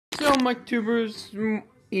my tubers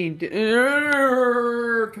eat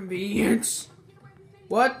dinner. Convenience.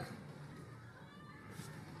 What?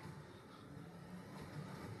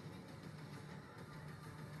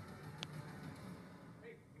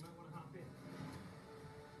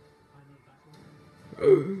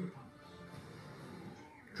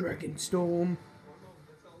 Dragonstorm.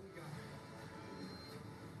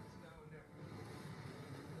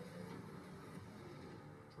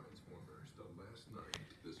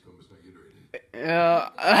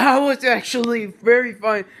 I was actually very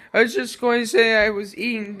fine. I was just going to say I was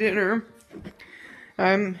eating dinner.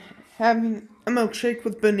 I'm having a milkshake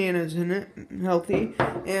with bananas in it, healthy,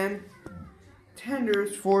 and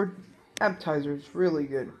tenders for appetizers, really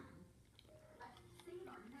good.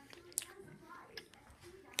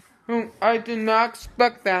 I did not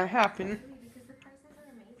expect that to happen.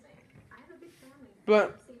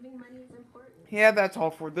 But, yeah, that's all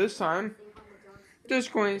for this time.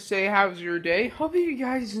 Just going to say, how's your day? Hope you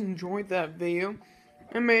guys enjoyed that video.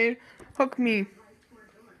 It took me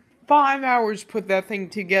 5 hours to put that thing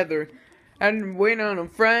together. And wait on a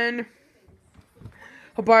friend.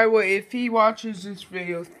 Oh, by the way, if he watches this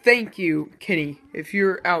video, thank you, Kenny, if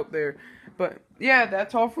you're out there. But, yeah,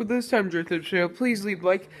 that's all for this time, Drifted Show. Please leave a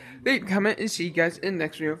like, leave a comment, and see you guys in the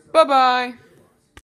next video. Bye-bye!